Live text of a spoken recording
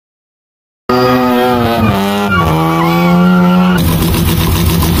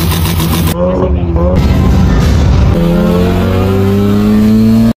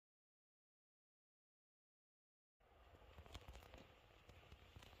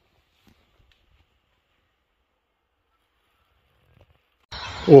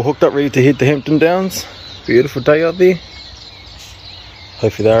All hooked up, ready to head to Hampton Downs. Beautiful day out there.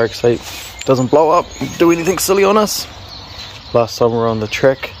 Hopefully the RX8 doesn't blow up, do anything silly on us. Last time we were on the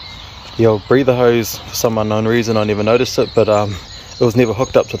track, the old breather hose, for some unknown reason I never noticed it, but it was never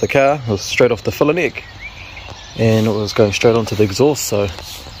hooked up to the car. It was straight off the filler neck, and it was going straight onto the exhaust, so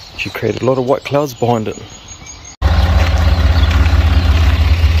she created a lot of white clouds behind it.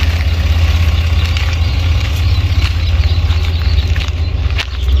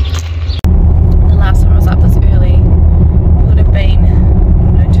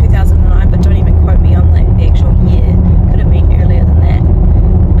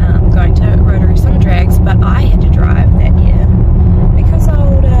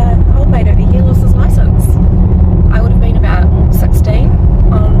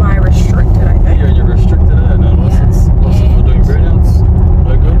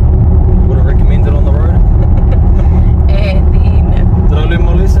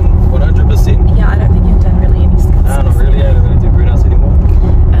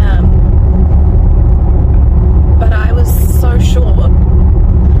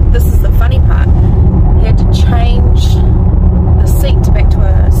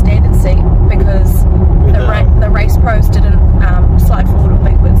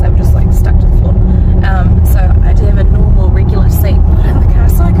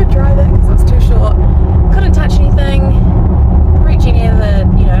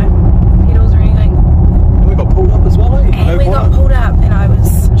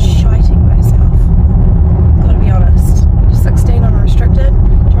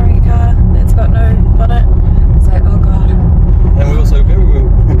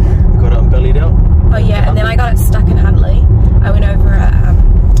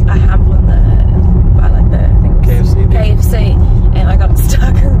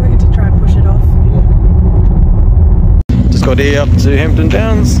 Got here up to Hampton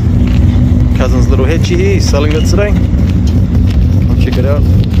Downs. Cousin's little Hitchy here, he's selling it today. I'll check it out.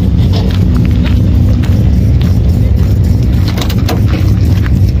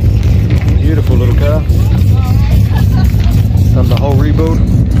 Beautiful little car. Done the whole rebuild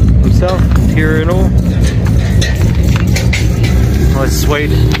himself, interior and all. Nice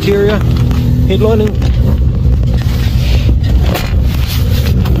suede interior, headlining.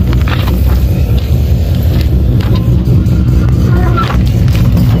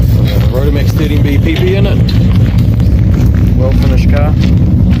 Max 13B PP in it. Well finished car.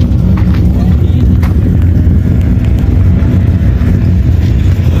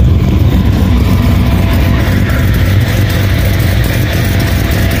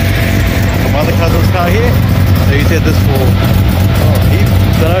 My other cousin's car here. So he's had this for heaps,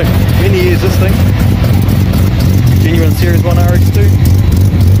 don't know, many years this thing. Genuine Series 1 RX2.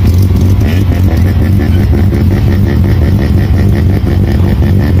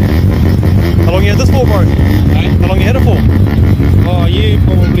 How long you had this for, bro? Hey? How long you had it for? Oh yeah,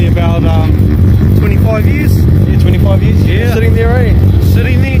 probably about 25 years. Yeah, 25 years? Yeah. Sitting there, eh?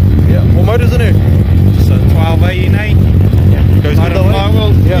 Sitting there. Yeah. What motor's in it? Just a 1218, Yeah. Goes good though, eh?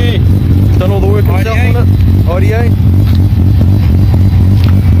 Well, yeah. Done all the work himself on it? IDA.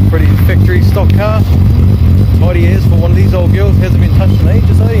 Pretty factory stock car. IDAs for one of these old girls. Hasn't been touched in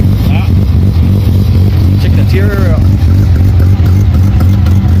ages, eh? Check the interior out.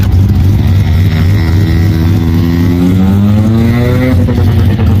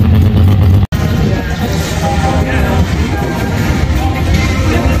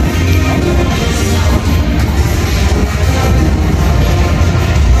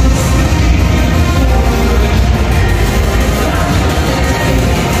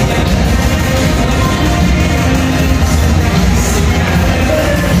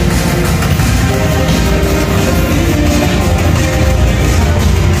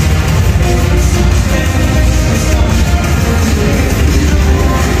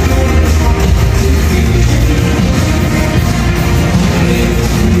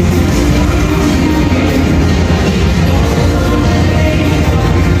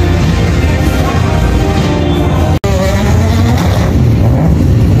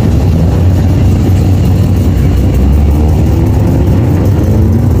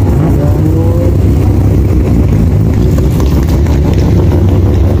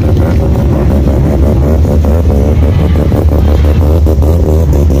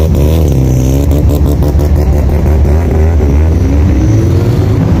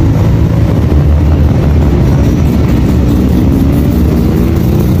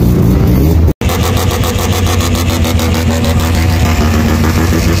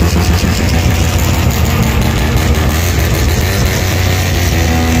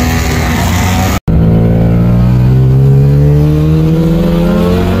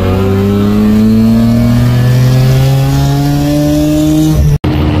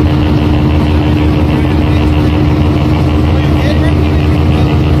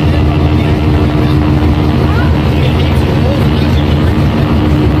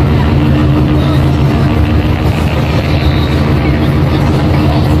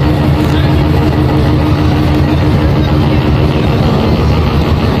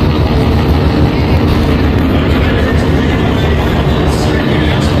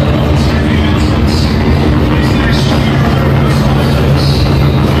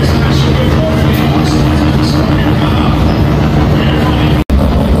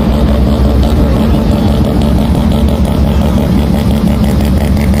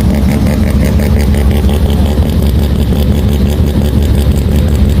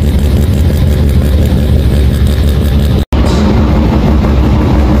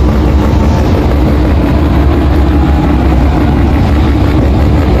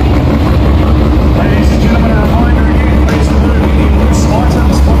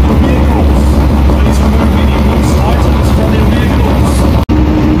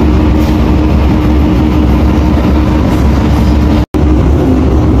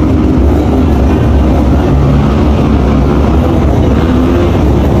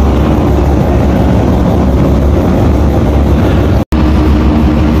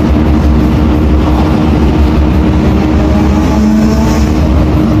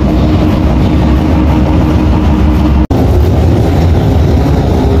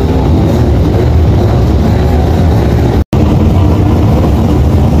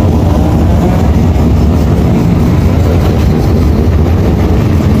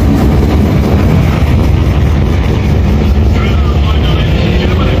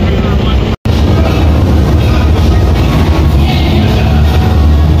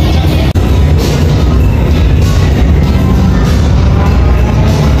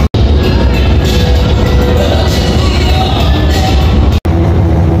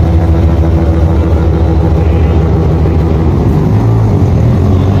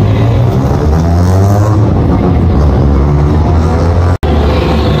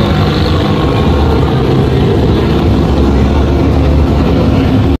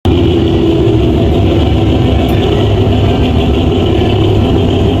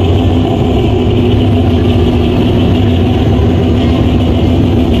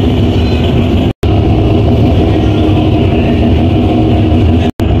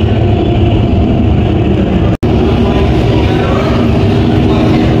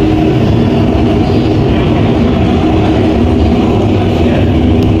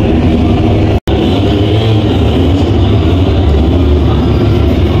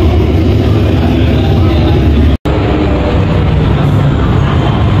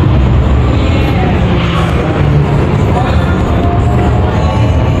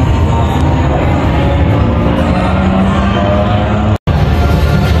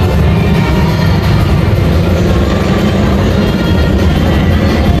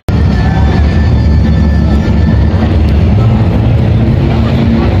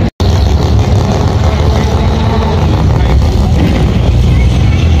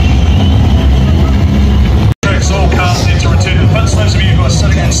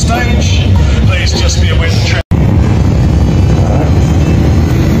 stage. Please just be aware the track.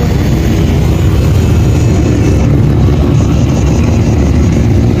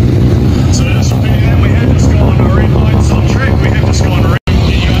 So just repeating that, we have just gone red lights on track. We have just gone red.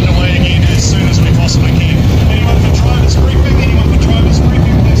 Get you underway again as soon as we possibly can. Anyone for driver's briefing? Anyone for driver's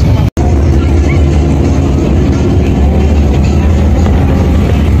briefing? Please come up.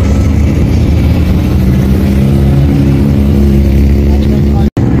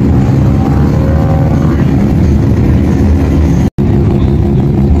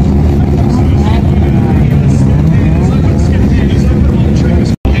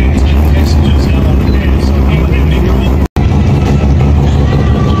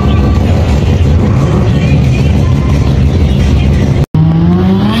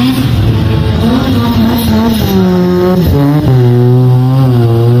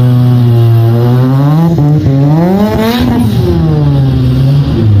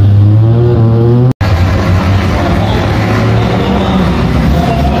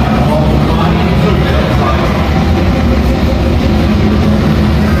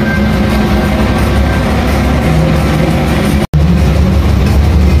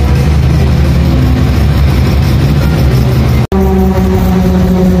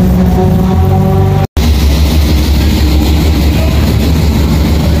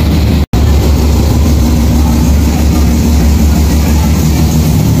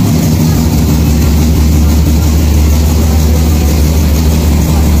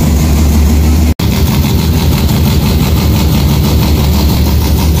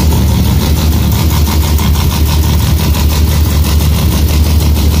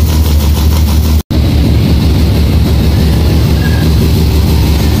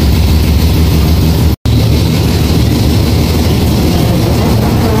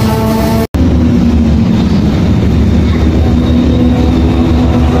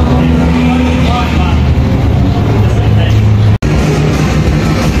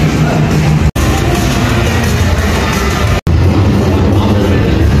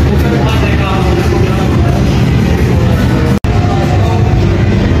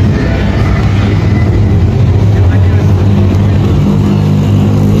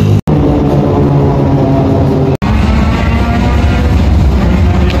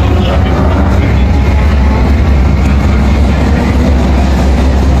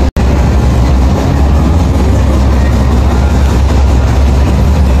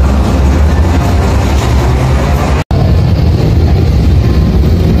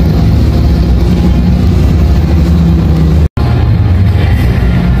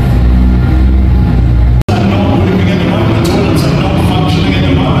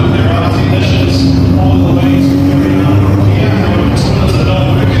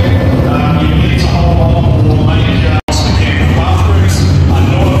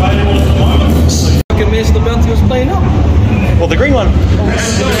 Well, the green one.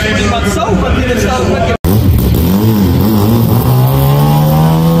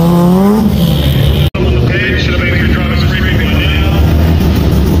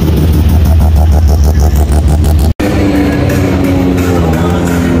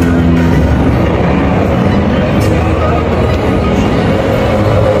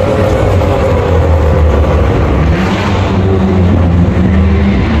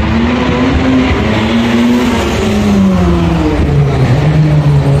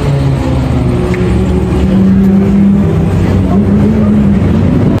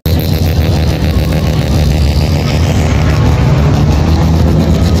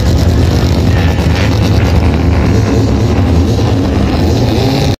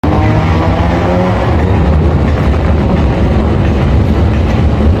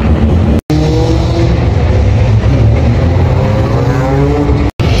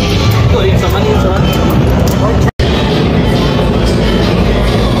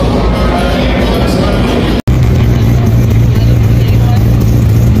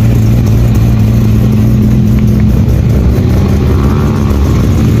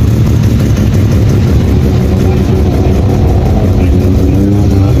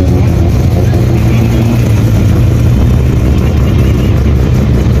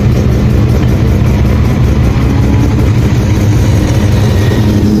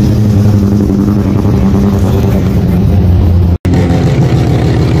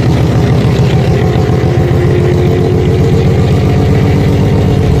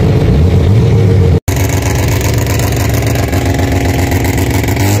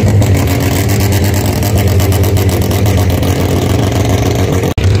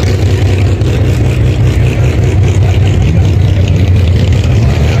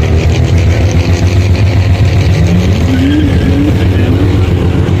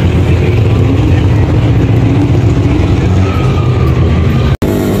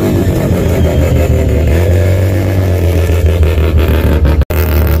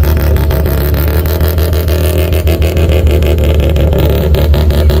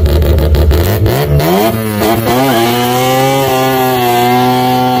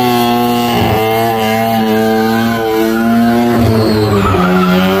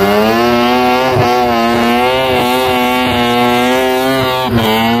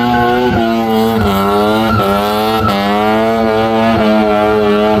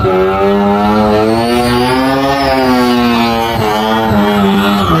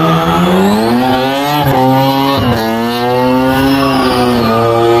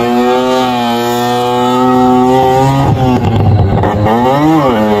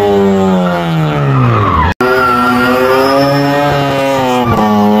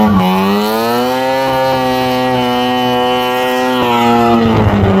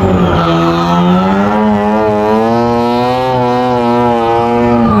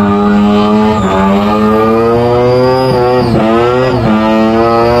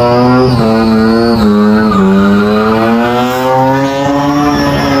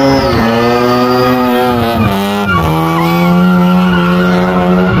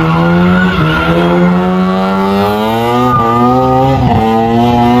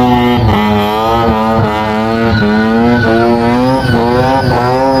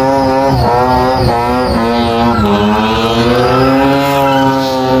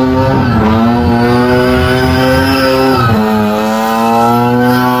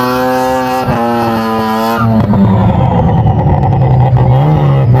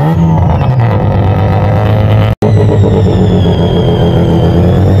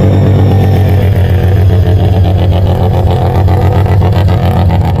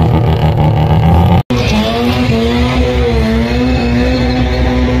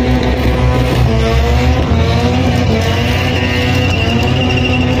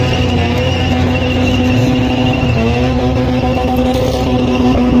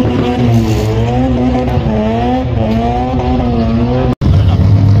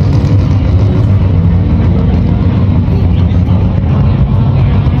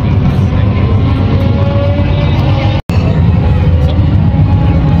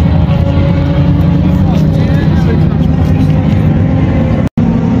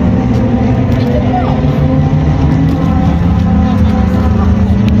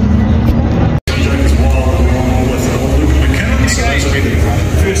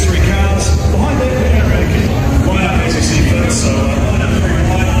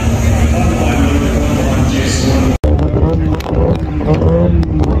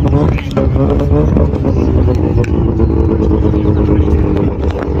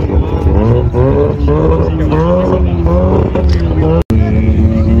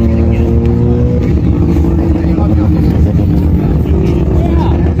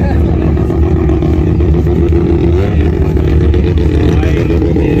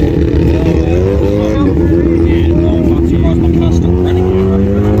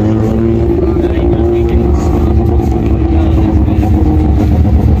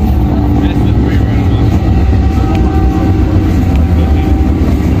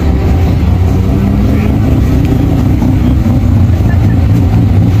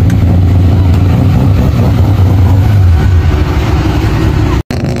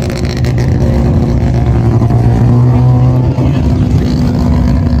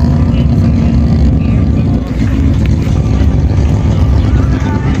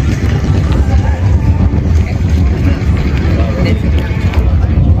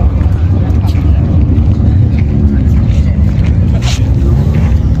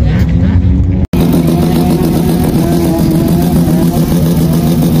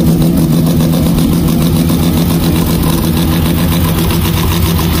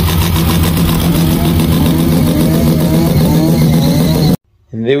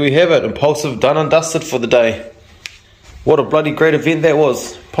 Impulsive done and dusted for the day. What a bloody great event that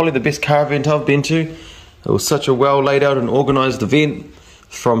was. Probably the best car event I've been to. It was such a well laid out and organised event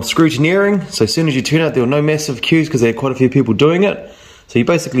from scrutineering. So as soon as you turn out, there were no massive queues because there had quite a few people doing it. So you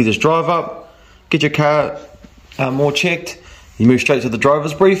basically just drive up, get your car more checked, you move straight to the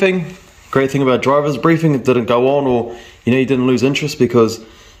driver's briefing. Great thing about driver's briefing, it didn't go on, or you didn't lose interest because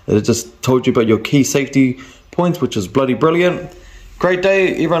it just told you about your key safety points, which is bloody brilliant. Great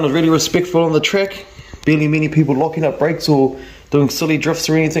day, everyone was really respectful on the track. Barely many people locking up brakes or doing silly drifts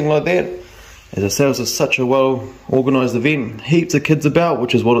or anything like that. As I said, it was just such a well organised event. Heaps of kids about,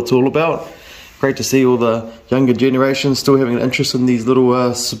 which is what it's all about. Great to see all the younger generations still having an interest in these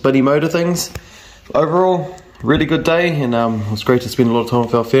little spinny motor things. Overall, really good day, and it was great to spend a lot of time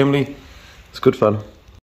with our family. It's good fun.